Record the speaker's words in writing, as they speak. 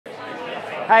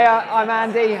Hey, I'm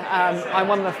Andy. I'm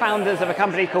one of the founders of a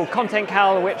company called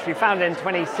ContentCal, which we founded in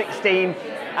 2016,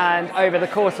 and over the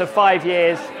course of 5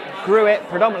 years grew it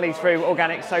predominantly through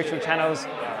organic social channels.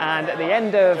 And at the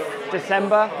end of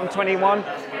December 2021,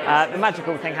 the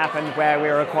magical thing happened where we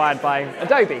were acquired by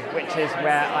Adobe, which is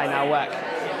where I now work.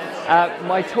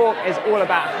 My talk is all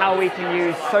about how we can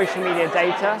use social media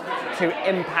data to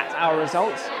impact our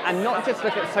results, and not just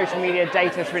look at social media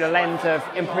data through the lens of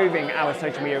improving our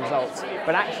social media results,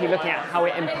 but actually looking at how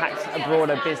it impacts a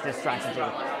broader business strategy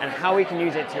and how we can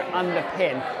use it to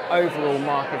underpin overall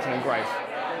marketing growth.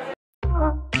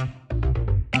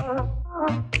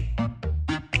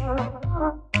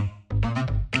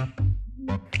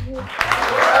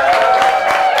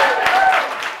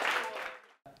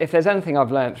 If there's anything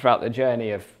I've learned throughout the journey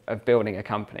of building a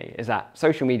company, is that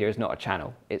social media is not a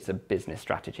channel, it's a business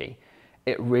strategy.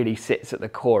 It really sits at the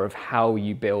core of how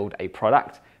you build a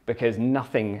product, because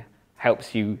nothing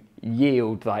helps you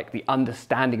yield like the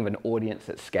understanding of an audience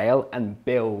at scale and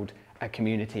build a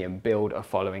community and build a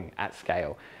following at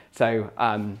scale. So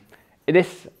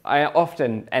I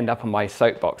often end up on my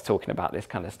soapbox talking about this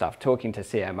kind of stuff, talking to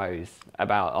CMOs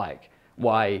about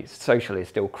why social is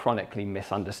still chronically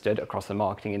misunderstood across the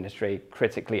marketing industry,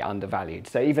 critically undervalued.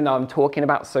 So even though I'm talking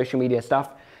about social media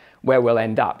stuff, where we'll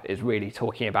end up is really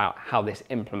talking about how this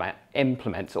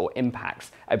implements or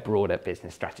impacts a broader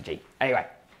business strategy. Anyway,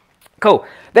 cool.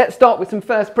 Let's start with some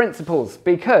first principles,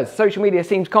 because social media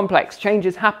seems complex.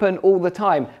 Changes happen all the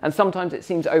time, and sometimes it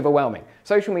seems overwhelming.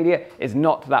 Social media is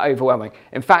not that overwhelming.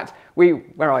 In fact,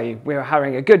 where are you? We were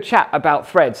having a good chat about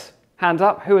threads. Hands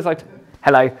up. Who was I?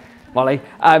 Hello. Molly.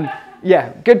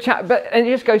 Yeah, good chat, and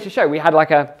it just goes to show we had like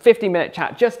a 50-minute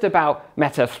chat just about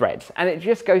meta threads, and it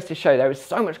just goes to show there is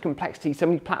so much complexity, so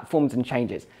many platforms and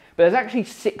changes, but there's actually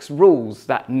 6 rules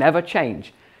that never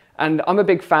change. And I'm a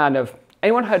big fan of,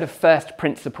 anyone heard of first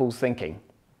principles thinking?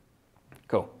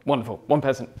 Cool, wonderful, 1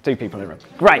 person, 2 people in the room,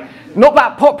 great. Not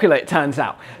that popular, it turns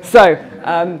out.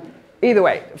 So either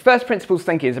way, first principles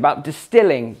thinking is about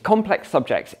distilling complex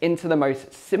subjects into the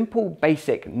most simple,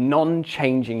 basic,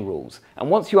 non-changing rules. And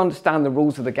once you understand the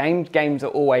rules of the game, games are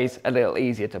always a little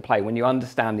easier to play when you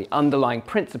understand the underlying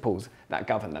principles that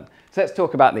govern them. So let's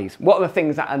talk about these. What are the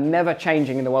things that are never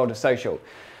changing in the world of social?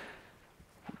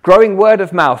 Growing word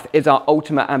of mouth is our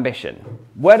ultimate ambition.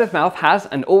 Word of mouth has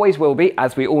and always will be,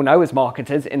 as we all know as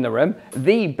marketers in the room,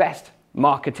 the best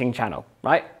marketing channel,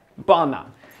 right? Bar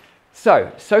none.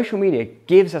 So, social media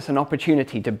gives us an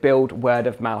opportunity to build word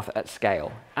of mouth at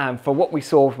scale. And for what we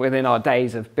saw within our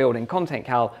days of building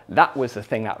ContentCal, that was the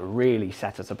thing that really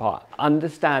set us apart.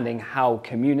 Understanding how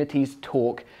communities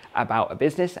talk about a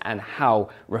business and how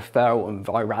referral and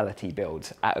virality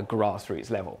builds at a grassroots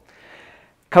level.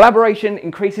 Collaboration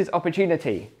increases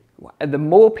opportunity. The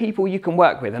more people you can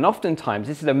work with, and oftentimes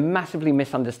this is a massively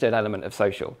misunderstood element of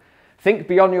social. Think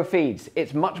beyond your feeds.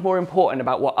 It's much more important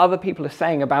about what other people are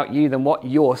saying about you than what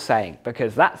you're saying,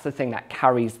 because that's the thing that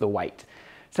carries the weight.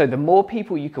 So the more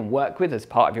people you can work with as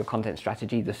part of your content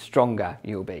strategy, the stronger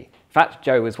you'll be. In fact,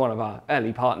 Joe was one of our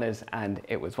early partners, and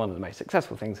it was one of the most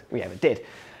successful things we ever did.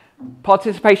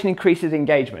 Participation increases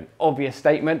engagement. Obvious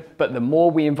statement, but the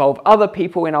more we involve other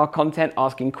people in our content,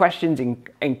 asking questions,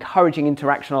 encouraging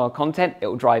interaction on our content, it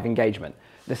will drive engagement.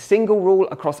 The single rule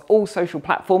across all social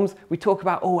platforms, we talk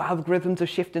about, oh, algorithms are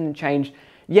shifting and changed.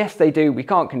 Yes, they do, we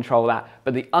can't control that,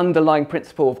 but the underlying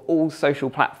principle of all social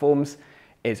platforms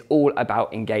is all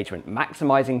about engagement,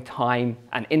 maximizing time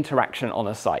and interaction on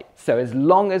a site. So as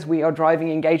long as we are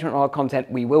driving engagement on our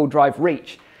content, we will drive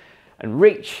reach. And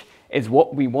reach is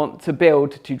what we want to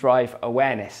build to drive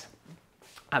awareness.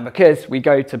 And because we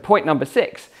go to point number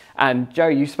 6, and Joe,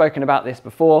 you've spoken about this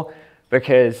before,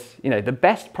 because the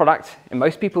best product in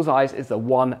most people's eyes is the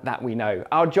one that we know.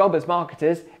 Our job as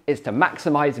marketers is to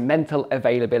maximize mental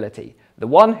availability. The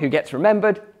one who gets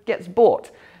remembered gets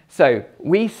bought. So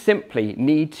we simply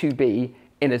need to be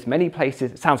in as many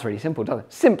places, it sounds really simple, doesn't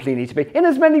it? Simply need to be in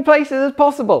as many places as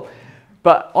possible.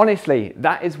 But honestly,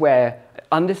 that is where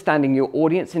understanding your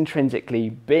audience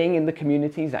intrinsically, being in the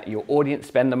communities that your audience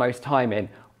spend the most time in,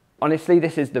 honestly,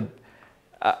 this is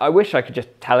I wish I could just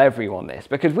tell everyone this,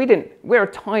 because we're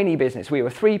a tiny business. We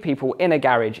were 3 people in a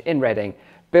garage in Reading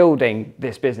building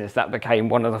this business that became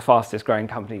one of the fastest growing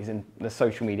companies in the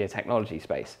social media technology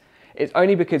space. It's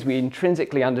only because we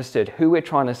intrinsically understood who we're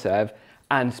trying to serve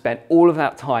and spent all of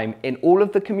that time in all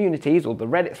of the communities, all the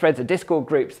Reddit threads, the Discord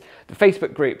groups, the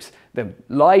Facebook groups, the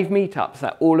live meetups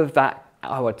that all of that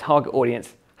our target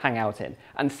audience hang out in.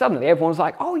 And suddenly everyone's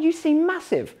like, oh, you seem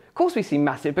massive. Of course we seem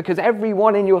massive, because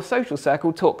everyone in your social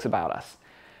circle talks about us.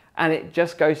 And it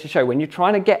just goes to show when you're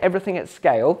trying to get everything at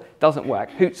scale, doesn't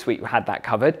work. Hootsuite had that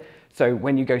covered. So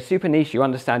when you go super niche, you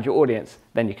understand your audience,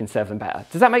 then you can serve them better.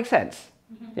 Does that make sense?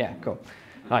 Yeah, cool.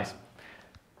 Nice.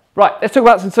 Right, let's talk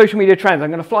about some social media trends.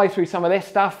 I'm going to fly through some of this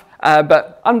stuff,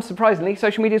 but unsurprisingly,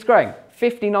 social media is growing.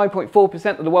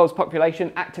 59.4% of the world's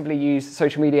population actively use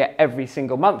social media every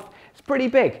single month. It's pretty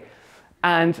big.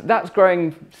 And that's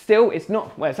growing still. It's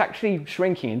not, well, it's actually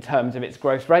shrinking in terms of its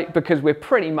growth rate because we're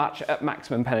pretty much at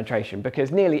maximum penetration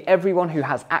because nearly everyone who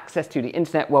has access to the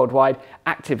internet worldwide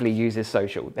actively uses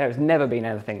social. There has never been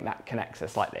anything that connects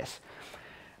us like this.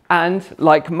 And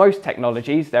like most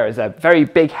technologies, there is a very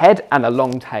big head and a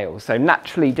long tail. So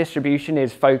naturally, distribution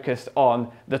is focused on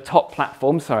the top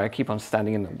platforms. Sorry, I keep on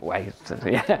standing in the way.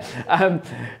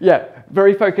 Yeah,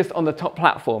 very focused on the top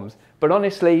platforms. But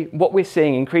honestly, what we're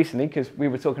seeing increasingly, because we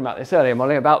were talking about this earlier,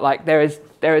 Molly, about like there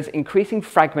is increasing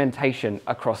fragmentation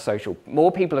across social.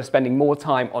 More people are spending more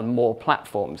time on more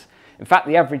platforms. In fact,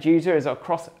 the average user is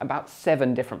across about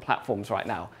 7 different platforms right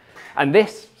now. And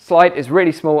this slide is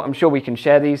really small. I'm sure we can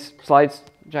share these slides,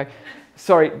 Joe.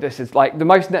 Sorry, this is like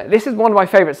this is one of my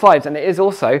favorite slides, and it is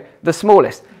also the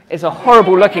smallest. It's a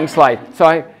horrible looking slide, so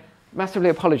I massively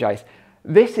apologize.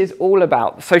 This is all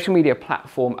about social media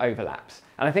platform overlaps.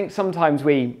 And I think sometimes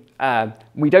we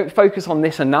don't focus on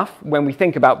this enough when we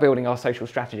think about building our social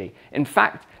strategy. In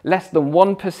fact, less than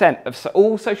 1% of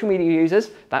all social media users,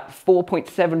 that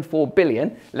 4.74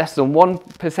 billion, less than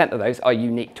 1% of those are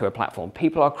unique to a platform.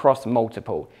 People are across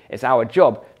multiple. It's our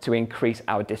job to increase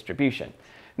our distribution.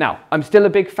 Now, I'm still a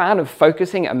big fan of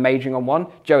focusing and majoring on one.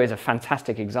 Joe is a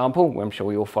fantastic example. I'm sure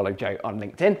we all follow Joe on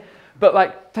LinkedIn. But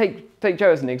like, take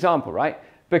Joe as an example, right?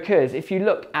 Because if you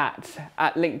look at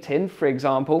LinkedIn, for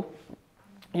example,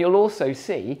 you'll also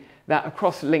see that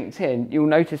across LinkedIn, you'll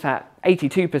notice that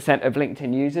 82% of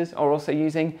LinkedIn users are also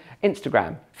using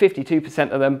Instagram.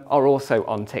 52% of them are also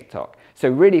on TikTok. So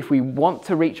really, if we want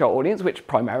to reach our audience, which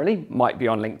primarily might be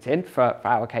on LinkedIn for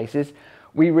our cases,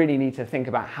 we really need to think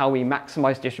about how we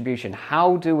maximize distribution.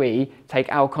 How do we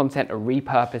take our content and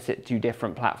repurpose it to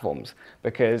different platforms?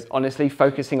 Because honestly,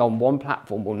 focusing on one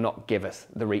platform will not give us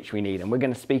the reach we need. And we're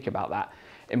going to speak about that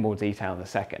in more detail in a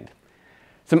second.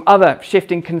 Some other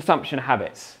shifting consumption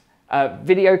habits.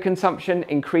 Video consumption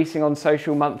increasing on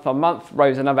social month on month,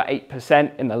 rose another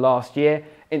 8% in the last year.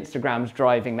 Instagram's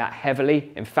driving that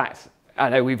heavily. In fact, I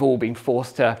know we've all been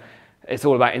forced to, it's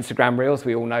all about Instagram Reels,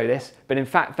 we all know this, but in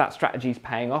fact that strategy is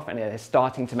paying off and it is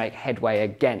starting to make headway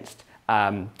against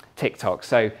TikTok.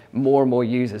 So more and more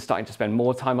users starting to spend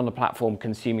more time on the platform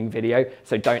consuming video,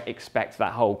 so don't expect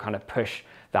that whole kind of push,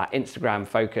 that Instagram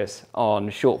focus on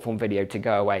short form video to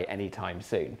go away anytime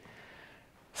soon.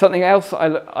 Something else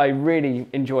I really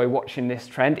enjoy watching this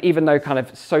trend, even though kind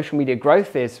of social media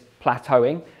growth is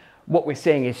plateauing, what we're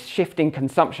seeing is shifting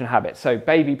consumption habits. So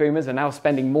baby boomers are now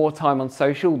spending more time on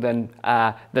social than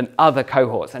other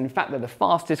cohorts. And in fact, they're the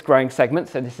fastest growing segment.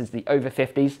 So this is the over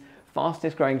 50s,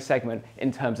 fastest growing segment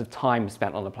in terms of time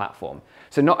spent on the platform.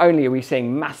 So not only are we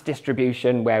seeing mass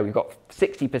distribution where we've got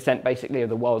 60% basically of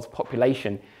the world's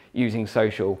population using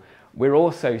social, we're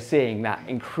also seeing that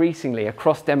increasingly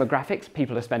across demographics,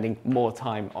 people are spending more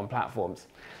time on platforms.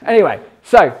 Anyway,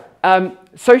 so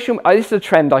this is a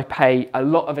trend I pay a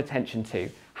lot of attention to,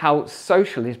 how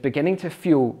social is beginning to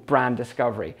fuel brand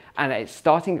discovery. And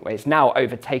it's now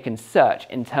overtaken search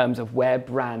in terms of where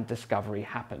brand discovery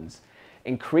happens.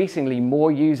 Increasingly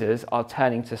more users are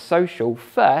turning to social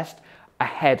first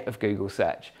ahead of Google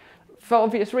search. For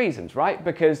obvious reasons, right?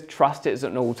 Because trust is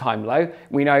at an all-time low.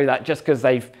 We know that just because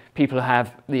people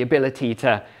have the ability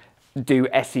to do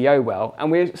SEO well, and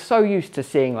we're so used to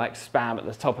seeing like spam at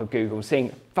the top of Google,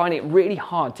 finding it really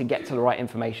hard to get to the right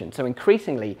information. So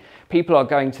increasingly, people are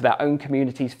going to their own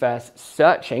communities first,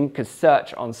 searching, because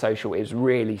search on social is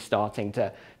really starting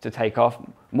to take off.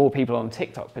 More people on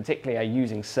TikTok particularly are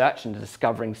using search and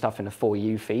discovering stuff in the For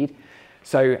You feed.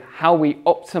 So how we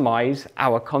optimize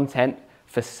our content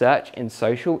for search in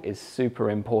social is super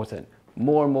important.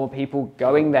 More and more people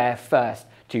going there first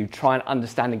to try and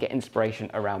understand and get inspiration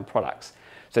around products.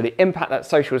 So the impact that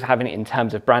social is having in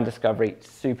terms of brand discovery,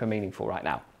 super meaningful right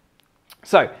now.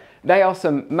 So they are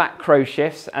some macro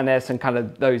shifts, and there's some kind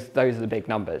of, those are the big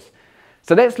numbers.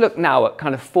 So let's look now at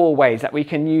kind of 4 ways that we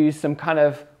can use some kind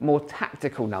of more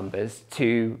tactical numbers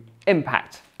to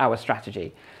impact our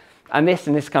strategy. And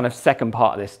this kind of second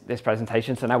part of this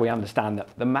presentation, so now we understand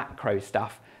the macro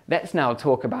stuff, let's now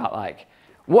talk about like,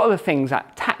 what are the things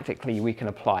that tactically we can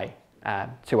apply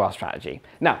to our strategy.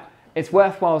 Now, it's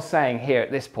worthwhile saying here at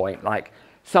this point, like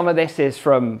some of this is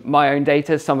from my own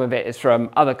data, some of it is from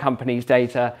other companies'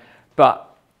 data,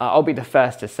 but I'll be the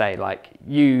first to say, like,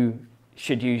 you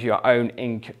should use your own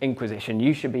inquisition.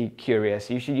 You should be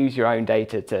curious. You should use your own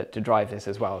data to drive this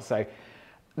as well. So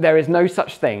there is no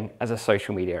such thing as a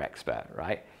social media expert,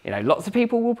 right? You know, lots of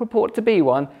people will purport to be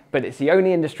one, but it's the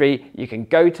only industry you can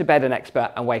go to bed an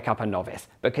expert and wake up a novice,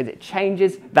 because it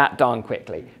changes that darn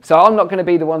quickly. So I'm not going to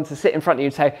be the one to sit in front of you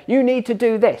and say, you need to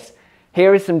do this.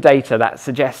 Here is some data that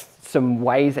suggests some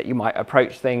ways that you might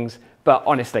approach things, but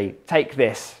honestly, take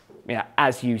this, you know,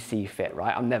 as you see fit,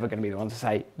 right? I'm never going to be the one to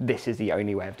say, this is the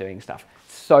only way of doing stuff.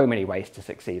 So many ways to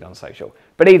succeed on social.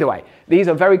 But either way, these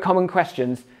are very common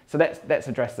questions, so let's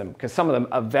address them, because some of them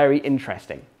are very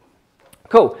interesting.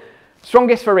 Cool.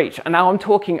 Strongest for reach. And now I'm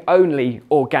talking only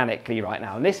organically right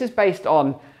now. And this is based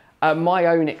on my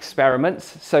own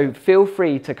experiments. So feel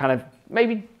free to kind of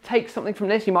maybe take something from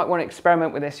this. You might want to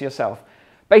experiment with this yourself.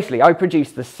 Basically, I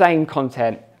produce the same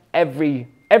content every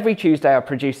Tuesday. I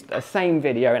produce the same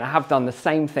video, and I have done the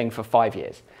same thing for 5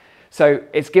 years. So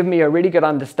it's given me a really good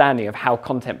understanding of how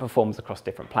content performs across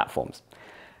different platforms.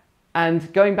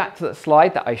 And going back to that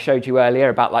slide that I showed you earlier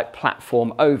about like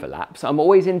platform overlaps, I'm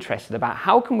always interested about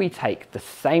how can we take the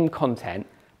same content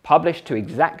published to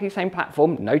exactly the same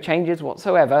platform, no changes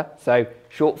whatsoever. So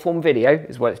short form video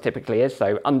is what it typically is.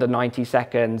 So under 90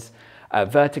 seconds,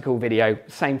 vertical video,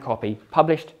 same copy,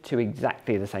 published to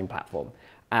exactly the same platform,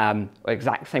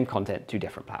 exact same content to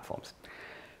different platforms,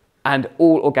 and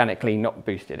all organically, not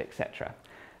boosted, etc.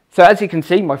 So as you can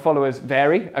see, my followers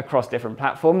vary across different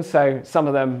platforms. So some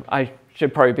of them I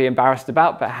should probably be embarrassed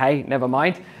about, but hey, never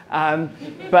mind.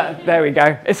 But there we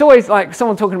go. It's always like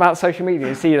someone talking about social media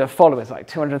and see the followers like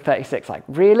 236, like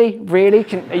really? Really?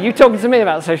 Are you talking to me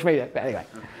about social media? But anyway,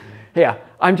 yeah,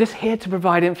 I'm just here to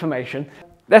provide information.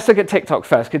 Let's look at TikTok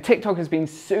first, because TikTok has been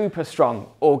super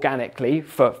strong organically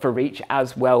for reach,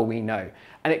 as well we know,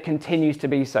 and it continues to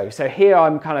be so. So here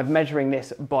I'm kind of measuring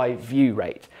this by view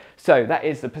rate. So that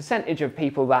is the percentage of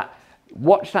people that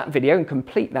watch that video and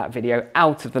complete that video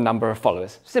out of the number of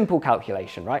followers. Simple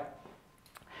calculation, right?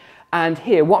 And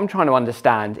here, what I'm trying to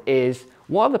understand is,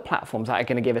 what are the platforms that are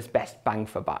going to give us best bang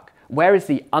for buck? Where is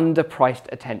the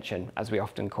underpriced attention, as we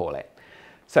often call it?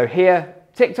 So here,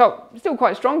 TikTok, still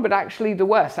quite strong, but actually the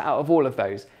worst out of all of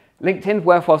those. LinkedIn,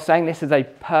 worthwhile saying, this is a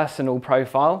personal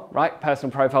profile, right?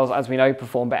 Personal profiles, as we know,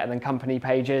 perform better than company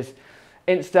pages.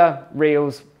 Insta,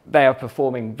 Reels, they are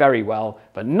performing very well,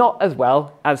 but not as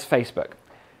well as Facebook.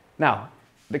 Now,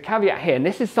 the caveat here, and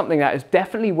this is something that is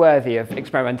definitely worthy of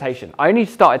experimentation. I only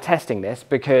started testing this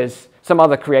because some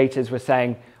other creators were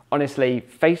saying, honestly,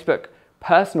 Facebook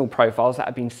personal profiles that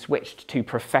have been switched to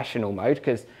professional mode,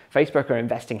 because Facebook are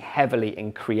investing heavily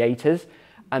in creators,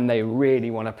 and they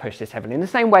really want to push this heavily. In the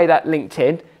same way that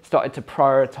LinkedIn started to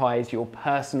prioritize your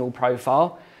personal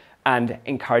profile and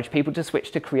encourage people to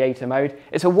switch to creator mode.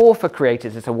 It's a war for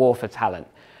creators, it's a war for talent.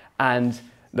 And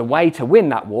the way to win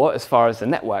that war, as far as the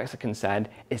networks are concerned,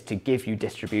 is to give you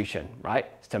distribution, right?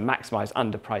 It's to maximize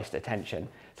underpriced attention.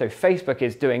 So Facebook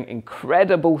is doing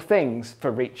incredible things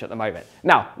for reach at the moment.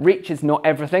 Now, reach is not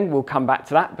everything. We'll come back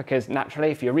to that, because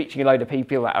naturally, if you're reaching a load of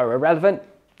people that are irrelevant,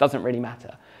 it doesn't really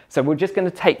matter. So we're just going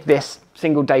to take this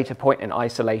single data point in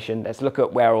isolation. Let's look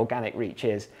at where organic reach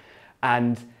is.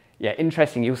 And yeah,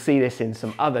 interesting, you'll see this in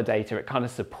some other data. It kind of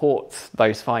supports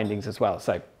those findings as well.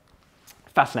 So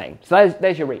fascinating. So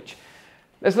there's your reach.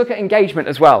 Let's look at engagement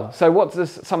as well. So what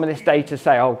does some of this data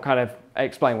say? I'll kind of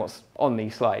explain what's on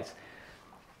these slides.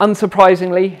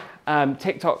 Unsurprisingly,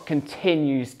 TikTok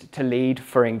continues to lead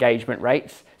for engagement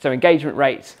rates. So engagement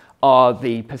rates are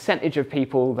the percentage of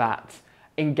people that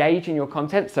engage in your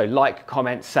content. So like,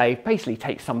 comment, save, basically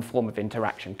take some form of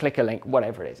interaction, click a link,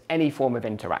 whatever it is, any form of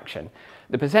interaction.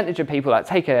 The percentage of people that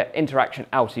take an interaction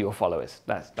out of your followers,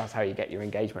 that's how you get your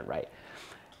engagement rate.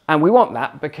 And we want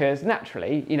that because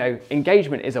naturally, you know,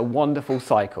 engagement is a wonderful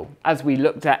cycle. As we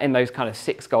looked at in those kind of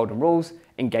 6 golden rules,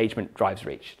 engagement drives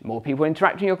reach. The more people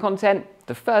interacting your content,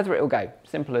 the further it will go.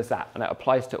 Simple as that, and it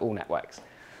applies to all networks.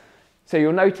 So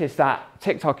you'll notice that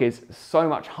TikTok is so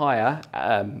much higher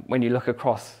when you look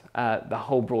across the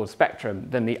whole broad spectrum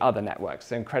than the other networks.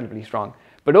 They're incredibly strong.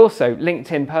 But also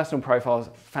LinkedIn personal profiles,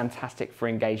 fantastic for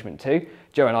engagement too.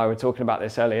 Joe and I were talking about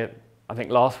this earlier, I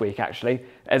think last week actually.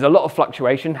 There's a lot of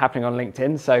fluctuation happening on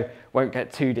LinkedIn, so won't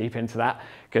get too deep into that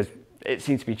because it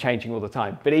seems to be changing all the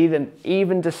time. But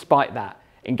even despite that,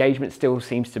 engagement still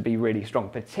seems to be really strong,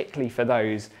 particularly for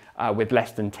those with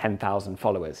less than 10,000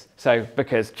 followers. So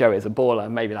because Joe is a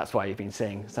baller, maybe that's why you've been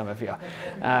seeing some of your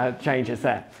changes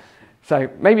there. So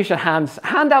maybe you should hand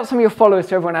out some of your followers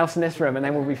to everyone else in this room and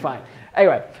then we'll be fine.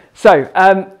 Anyway, so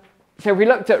we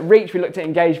looked at reach, we looked at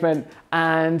engagement,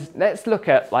 and let's look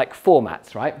at like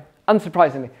formats, right?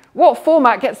 Unsurprisingly, what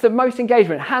format gets the most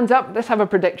engagement? Hands up, let's have a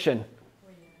prediction.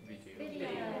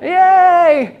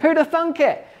 Yay! Who'd have thunk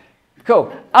it?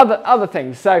 Cool. Other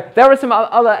things. So there are some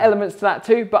other elements to that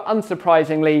too, but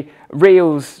unsurprisingly,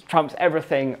 Reels trumps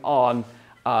everything on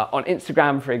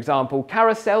Instagram, for example.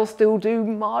 Carousels still do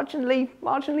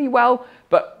marginally well,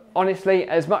 but honestly,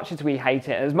 as much as we hate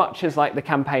it, as much as like the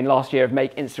campaign last year of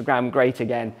Make Instagram Great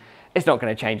Again, it's not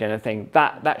going to change anything.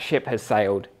 That ship has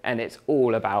sailed, and it's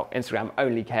all about Instagram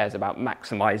only cares about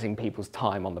maximizing people's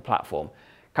time on the platform.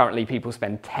 Currently, people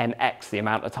spend 10x the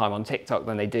amount of time on TikTok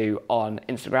than they do on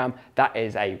Instagram. That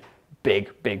is a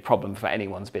big problem for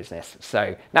anyone's business.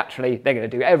 So naturally, they're going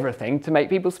to do everything to make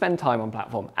people spend time on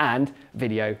platform, and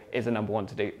video is the number one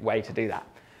way to do that.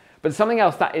 But something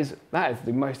else that is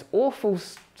the most awful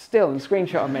still and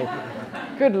screenshot of me.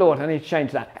 Good Lord, I need to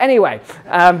change that. Anyway,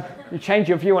 you change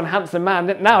your view on handsome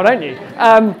man now, don't you?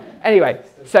 Anyway,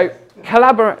 so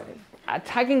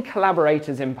tagging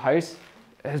collaborators in posts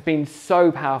has been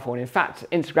so powerful. And in fact,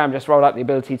 Instagram just rolled out the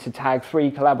ability to tag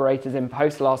 3 collaborators in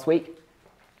posts last week.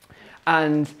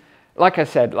 And like I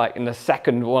said, like in the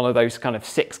second one of those kind of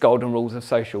 6 golden rules of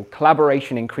social,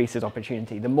 collaboration increases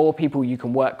opportunity. The more people you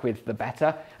can work with, the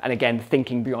better. And again,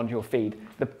 thinking beyond your feed.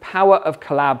 The power of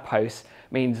collab posts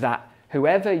means that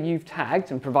whoever you've tagged,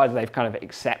 and provided they've kind of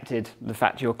accepted the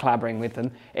fact you're collaborating with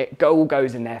them, it all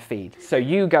goes in their feed. So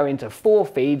you go into 4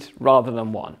 feeds rather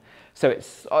than 1. So it's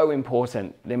so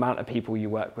important, the amount of people you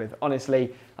work with.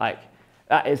 Honestly, like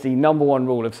that is the number 1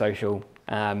 rule of social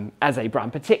as a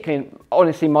brand. Particularly,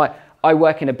 honestly, I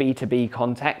work in a B2B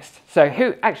context. So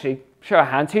who, actually, show of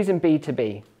hands, who's in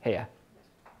B2B here?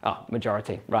 Oh,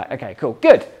 majority. Right, okay, cool,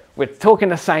 good. We're talking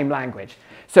the same language.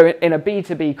 So in a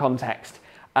B2B context,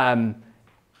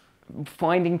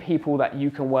 finding people that you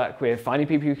can work with, finding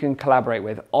people you can collaborate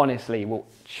with, honestly, will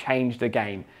change the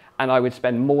game. And I would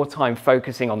spend more time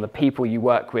focusing on the people you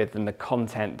work with than the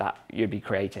content that you'd be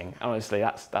creating. Honestly,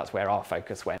 that's where our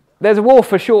focus went. There's a war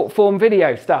for short form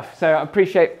video stuff. So I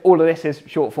appreciate all of this is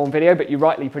short form video, but you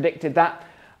rightly predicted that.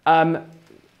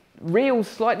 Reels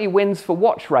slightly wins for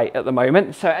watch rate at the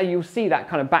moment. So you'll see that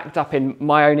kind of backed up in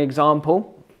my own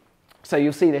example. So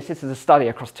you'll see this is a study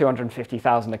across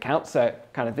 250,000 accounts. So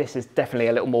kind of this is definitely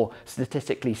a little more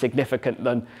statistically significant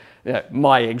than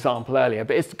my example earlier,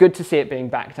 but it's good to see it being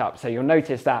backed up. So you'll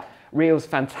notice that Reels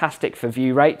fantastic for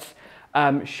view rates.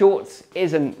 Shorts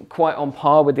isn't quite on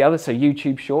par with the others. So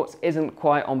YouTube Shorts isn't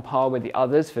quite on par with the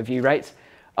others for view rates.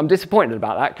 I'm disappointed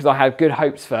about that because I had good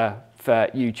hopes for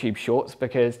YouTube Shorts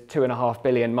because 2.5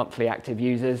 billion monthly active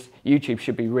users, YouTube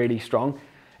should be really strong.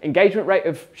 Engagement rate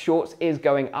of Shorts is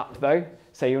going up though.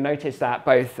 So you'll notice that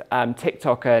both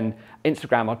TikTok and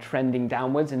Instagram are trending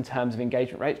downwards in terms of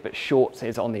engagement rates, but Shorts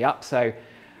is on the up. So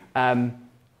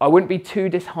I wouldn't be too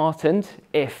disheartened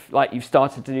if like you've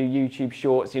started to do YouTube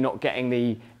Shorts, you're not getting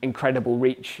the incredible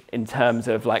reach in terms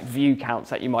of like view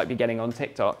counts that you might be getting on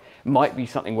TikTok. It might be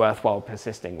something worthwhile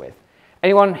persisting with.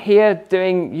 Anyone here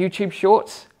doing YouTube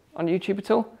Shorts on YouTube at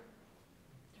all?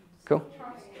 Cool.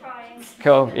 Trying.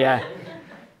 Cool, yeah.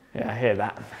 Yeah, I hear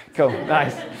that. Cool,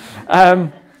 nice.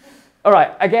 All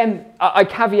right, again, I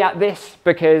caveat this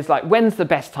because like, when's the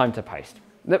best time to post?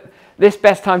 This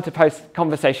best time to post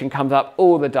conversation comes up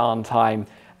all the darn time.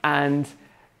 And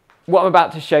what I'm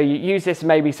about to show you, use this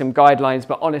maybe some guidelines,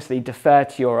 but honestly defer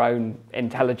to your own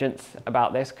intelligence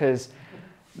about this because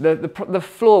the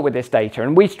flaw with this data,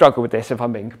 and we struggle with this if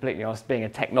I'm being completely honest, being a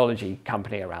technology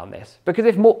company around this, because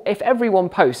if everyone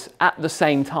posts at the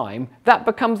same time, that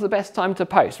becomes the best time to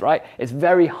post, right? It's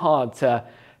very hard to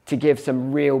give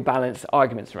some real balanced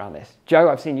arguments around this. Joe,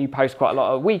 I've seen you post quite a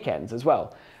lot of weekends as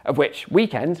well, of which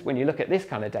weekends, when you look at this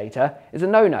kind of data, is a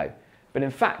no-no. But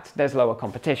in fact, there's lower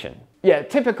competition. Yeah,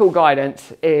 typical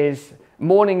guidance is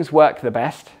mornings work the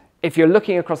best. If you're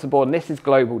looking across the board, and this is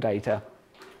global data,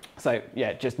 so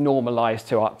yeah, just normalized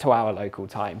to our local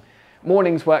time.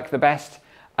 Mornings work the best.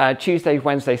 Tuesdays,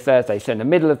 Wednesdays, Thursdays, so in the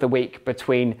middle of the week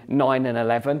between 9 and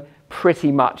 11,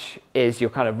 pretty much is your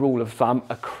kind of rule of thumb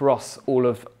across all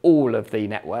of the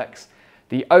networks.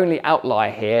 The only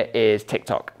outlier here is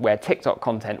TikTok, where TikTok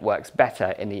content works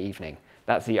better in the evening.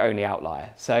 That's the only outlier.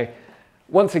 So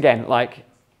once again, like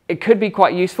it could be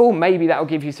quite useful. Maybe that'll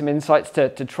give you some insights to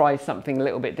try something a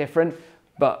little bit different.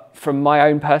 But from my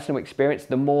own personal experience,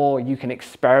 the more you can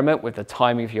experiment with the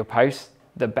timing of your posts,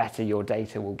 the better your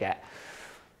data will get.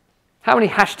 How many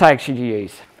hashtags should you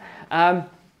use?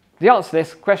 The answer to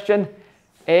this question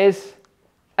is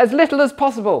as little as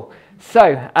possible.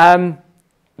 So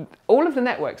all of the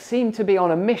networks seem to be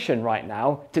on a mission right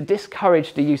now to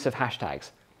discourage the use of hashtags.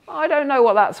 I don't know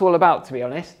what that's all about, to be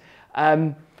honest.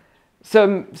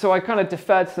 So I kind of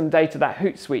deferred some data that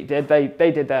Hootsuite did.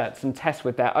 They did some tests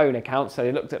with their own accounts. So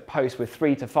they looked at posts with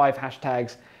 3 to 5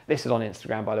 hashtags this is on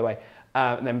Instagram, by the way,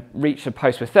 and then reached a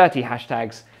post with 30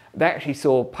 hashtags, they actually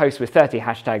saw posts with 30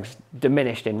 hashtags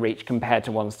diminished in reach compared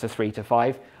to ones to 3 to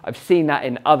 5. I've seen that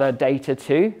in other data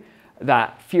too,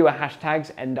 that fewer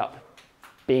hashtags end up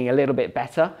being a little bit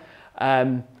better.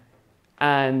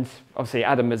 And obviously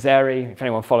Adam Mazzeri, if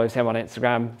anyone follows him on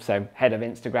Instagram, so head of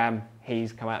Instagram,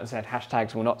 he's come out and said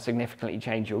hashtags will not significantly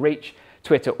change your reach.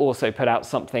 Twitter also put out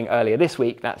something earlier this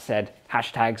week that said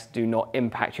hashtags do not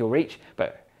impact your reach,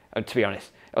 but to be honest,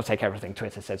 I'll take everything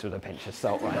Twitter says with a pinch of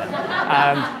salt right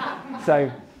now. So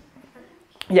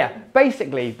yeah,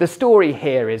 basically the story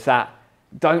here is that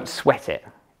don't sweat it.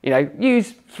 You know,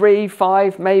 use 3,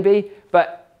 5 maybe,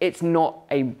 but it's not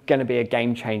going to be a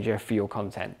game changer for your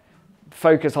content.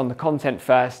 Focus on the content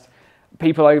first.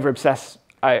 People over-obsess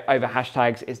over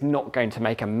hashtags is not going to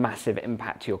make a massive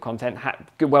impact to your content.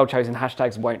 Good, well-chosen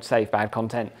hashtags won't save bad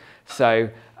content. So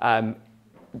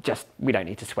we don't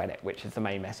need to sweat it, which is the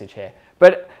main message here.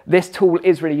 But this tool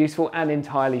is really useful and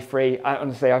entirely free.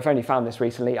 Honestly, I've only found this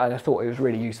recently, and I thought it was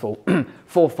really useful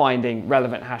for finding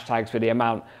relevant hashtags for the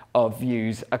amount of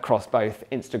views across both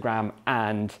Instagram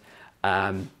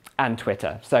and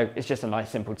Twitter. So it's just a nice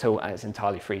simple tool and it's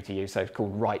entirely free to use. So it's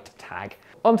called Right Tag.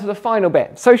 On to the final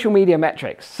bit, social media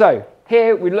metrics. So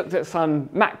here we looked at some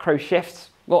macro shifts,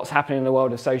 what's happening in the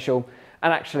world of social.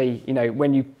 And actually, you know,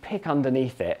 when you pick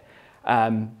underneath it,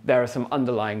 there are some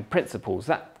underlying principles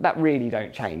that really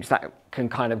don't change, that can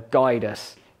kind of guide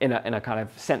us in a kind of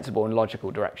sensible and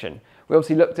logical direction. We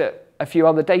obviously looked at a few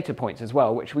other data points as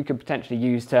well, which we could potentially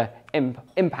use to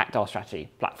impact our strategy.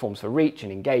 Platforms for reach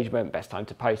and engagement, best time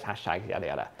to post, hashtags, yada,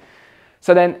 yada.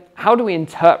 So then how do we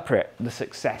interpret the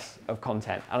success of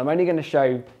content? And I'm only going to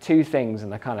show 2 things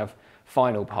in the kind of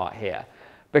final part here,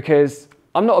 because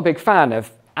I'm not a big fan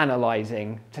of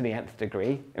analyzing to the nth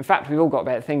degree. In fact, we've all got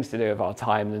better things to do with our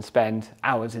time than spend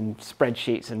hours in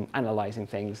spreadsheets and analyzing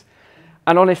things.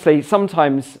 And honestly,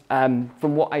 sometimes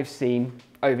from what I've seen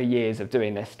over years of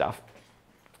doing this stuff,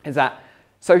 is that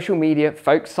social media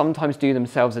folks sometimes do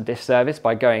themselves a disservice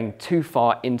by going too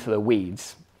far into the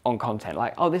weeds on content.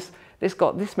 Like, oh, this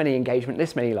got this many engagement,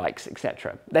 this many likes,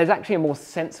 etc. There's actually a more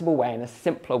sensible way and a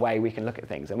simpler way we can look at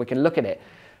things, and we can look at it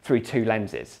through 2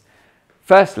 lenses.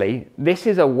 Firstly, this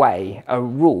is a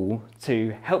rule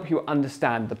to help you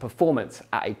understand the performance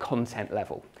at a content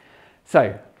level.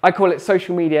 So I call it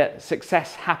social media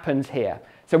success happens here.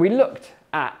 So we looked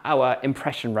at our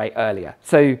impression rate earlier.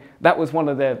 So that was one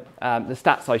of the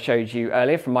stats I showed you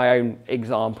earlier from my own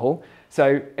example.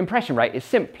 So impression rate is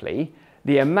simply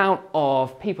the amount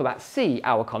of people that see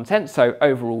our content, so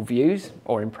overall views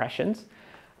or impressions,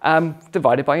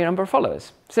 divided by your number of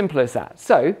followers. Simple as that.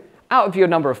 So out of your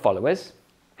number of followers,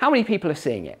 how many people are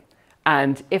seeing it?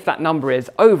 And if that number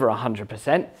is over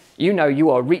 100%, you know you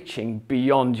are reaching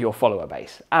beyond your follower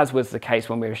base, as was the case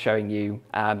when we were showing you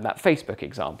that Facebook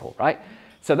example, right?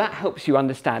 So that helps you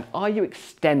understand, are you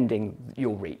extending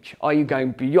your reach? Are you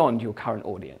going beyond your current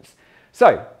audience?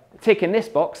 So tick in this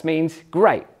box means,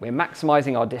 great, we're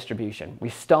maximizing our distribution. We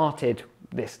started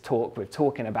this talk with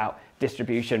talking about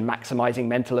distribution, maximizing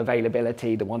mental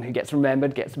availability, the one who gets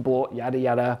remembered gets bought, yada,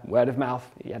 yada, word of mouth,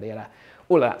 yada, yada,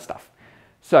 all of that stuff.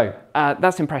 So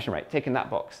that's impression rate, tick in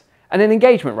that box. And then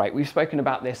engagement rate, we've spoken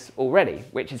about this already,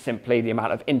 which is simply the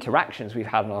amount of interactions we've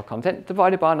had on our content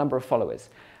divided by our number of followers.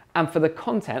 And for the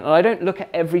content, and I don't look at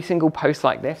every single post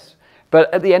like this,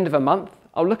 but at the end of a month,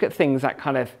 I'll look at things that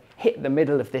kind of hit the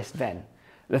middle of this Venn.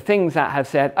 The things that have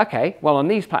said, okay, well on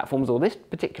these platforms or this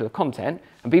particular content,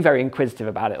 and be very inquisitive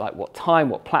about it, like what time,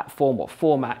 what platform, what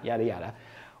format, yada, yada.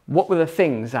 What were the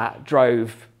things that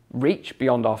drove reach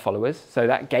beyond our followers? So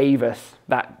that gave us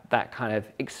that kind of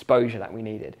exposure that we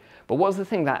needed. But what was the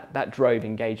thing that drove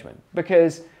engagement?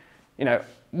 Because, you know,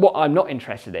 what I'm not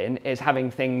interested in is having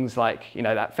things like, you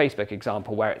know, that Facebook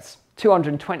example where it's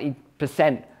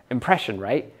 220% impression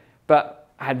rate, but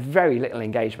had very little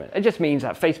engagement. It just means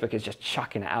that Facebook is just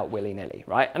chucking it out willy-nilly,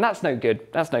 right? And that's no good.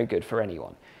 That's no good for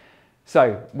anyone.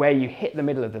 So where you hit the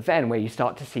middle of the Venn, where you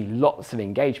start to see lots of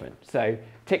engagement. So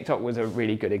TikTok was a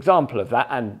really good example of that,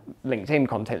 and LinkedIn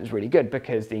content is really good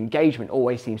because the engagement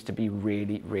always seems to be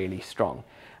really, really strong.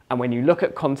 And when you look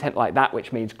at content like that,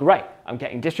 which means, great, I'm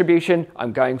getting distribution,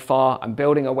 I'm going far, I'm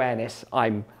building awareness,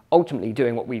 I'm ultimately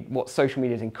doing what social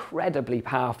media is incredibly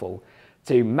powerful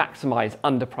to maximize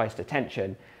underpriced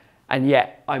attention, and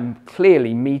yet I'm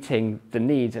clearly meeting the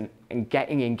needs and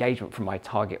getting engagement from my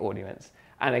target audience.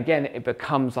 And again, it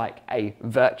becomes like a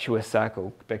virtuous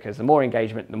circle because the more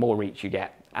engagement, the more reach you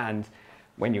get. And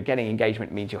when you're getting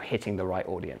engagement, it means you're hitting the right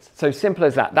audience. So simple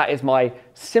as that. That is my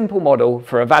simple model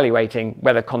for evaluating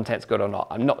whether content's good or not.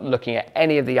 I'm not looking at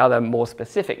any of the other more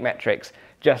specific metrics,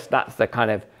 that's the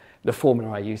kind of the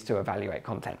formula I use to evaluate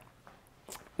content.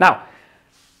 Now,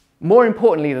 more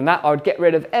importantly than that, I would get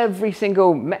rid of every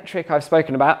single metric I've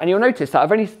spoken about. And you'll notice that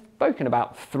I've only spoken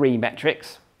about 3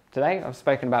 metrics today. I've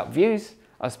spoken about views,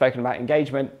 I've spoken about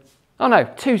engagement. Oh no,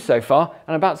 2 so far, and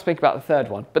I'm about to speak about the 3rd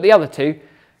one. But the other 2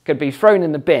 could be thrown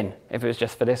in the bin if it was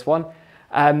just for this one.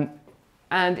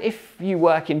 And if you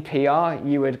work in PR,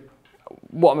 you would,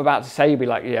 what I'm about to say, you'd be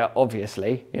like, yeah,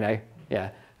 obviously, you know, yeah,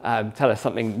 tell us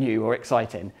something new or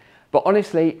exciting. But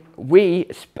honestly, we,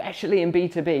 especially in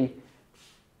B2B,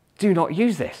 do not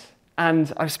use this.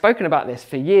 And I've spoken about this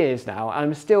for years now, and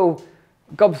I'm still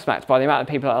gobsmacked by the amount of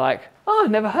people that are like, oh,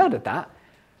 I've never heard of that.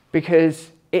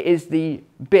 Because it is the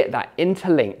bit that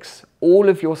interlinks all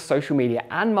of your social media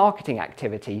and marketing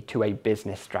activity to a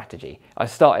business strategy. I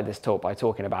started this talk by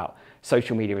talking about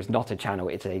social media is not a channel,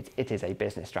 it is a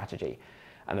business strategy.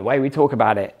 And the way we talk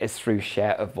about it is through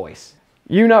share of voice.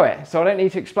 You know it, so I don't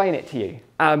need to explain it to you.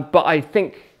 But I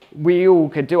think we all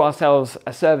could do ourselves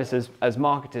a service as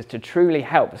marketers to truly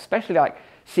help, especially like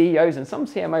CEOs, and some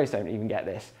CMOs don't even get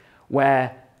this,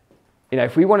 where, you know,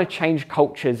 if we want to change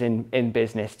cultures in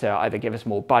business to either give us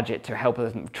more budget, to help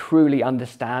us truly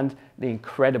understand the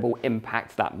incredible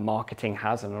impact that marketing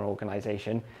has on an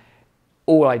organization,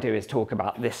 all I do is talk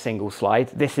about this single slide.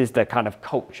 This is the kind of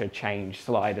culture change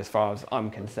slide as far as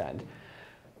I'm concerned.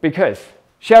 Because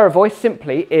share of voice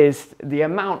simply is the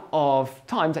amount of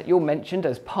times that you're mentioned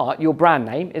as part, your brand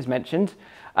name is mentioned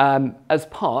as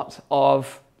part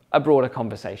of a broader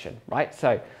conversation, right?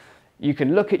 So you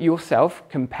can look at yourself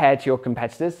compared to your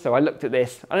competitors. So I looked at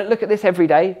this. I don't look at this every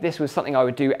day. This was something I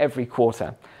would do every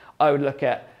quarter. I would look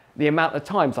at the amount of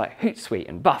times like Hootsuite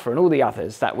and Buffer and all the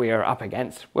others that we are up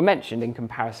against were mentioned in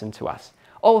comparison to us.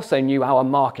 Also knew our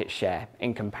market share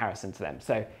in comparison to them.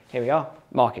 So here we are,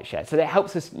 market share. So that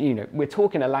helps us, you know, we're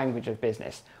talking a language of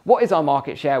business. What is our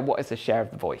market share? What is the share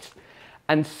of the voice?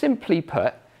 And simply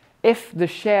put, if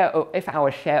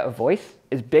our share of voice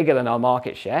is bigger than our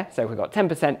market share, so if we've got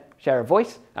 10% share of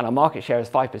voice and our market share is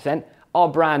 5%, our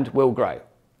brand will grow.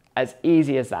 As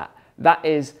easy as that. That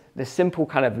is the simple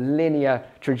kind of linear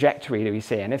trajectory that we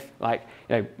see. And if, like,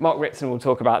 you know, Mark Ritson will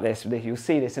talk about this, you'll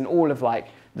see this in all of like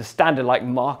the standard like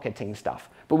marketing stuff.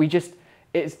 But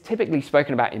it's typically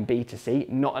spoken about in B2C,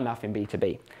 not enough in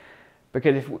B2B.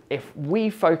 Because if we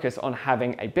focus on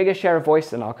having a bigger share of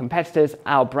voice than our competitors,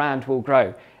 our brand will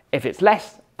grow. If it's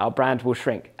less, our brand will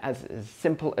shrink. As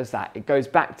simple as that. It goes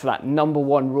back to that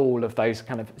 #1 rule of those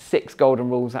kind of 6 golden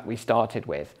rules that we started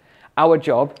with. Our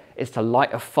job is to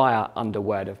light a fire under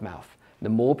word of mouth. The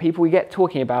more people we get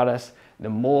talking about us, the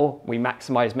more we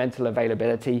maximize mental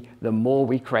availability, the more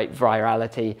we create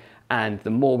virality, and the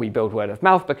more we build word of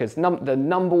mouth, because the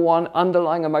 #1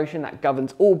 underlying emotion that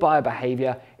governs all buyer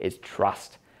behavior is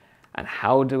trust. And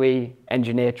how do we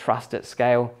engineer trust at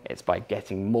scale? It's by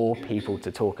getting more people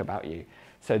to talk about you.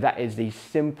 So that is the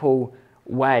simple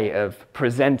way of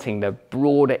presenting the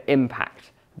broader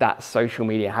impact that social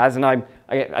media has. And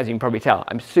as you can probably tell,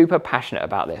 I'm super passionate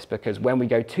about this, because when we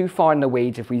go too far in the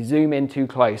weeds, if we zoom in too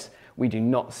close, we do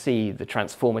not see the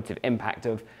transformative impact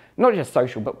of not just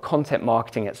social, but content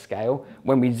marketing at scale.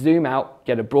 When we zoom out,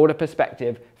 get a broader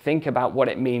perspective, think about what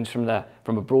it means from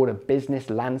a broader business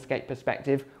landscape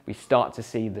perspective, we start to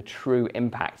see the true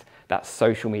impact that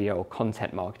social media or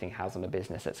content marketing has on a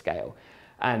business at scale.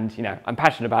 And, you know, I'm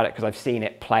passionate about it because I've seen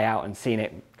it play out and seen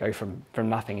it go from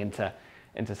nothing into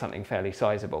something fairly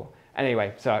sizable.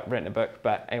 Anyway, so I've written a book,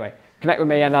 but anyway, connect with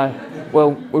me and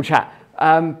we'll chat.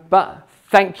 But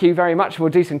thank you very much. We'll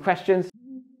do some questions.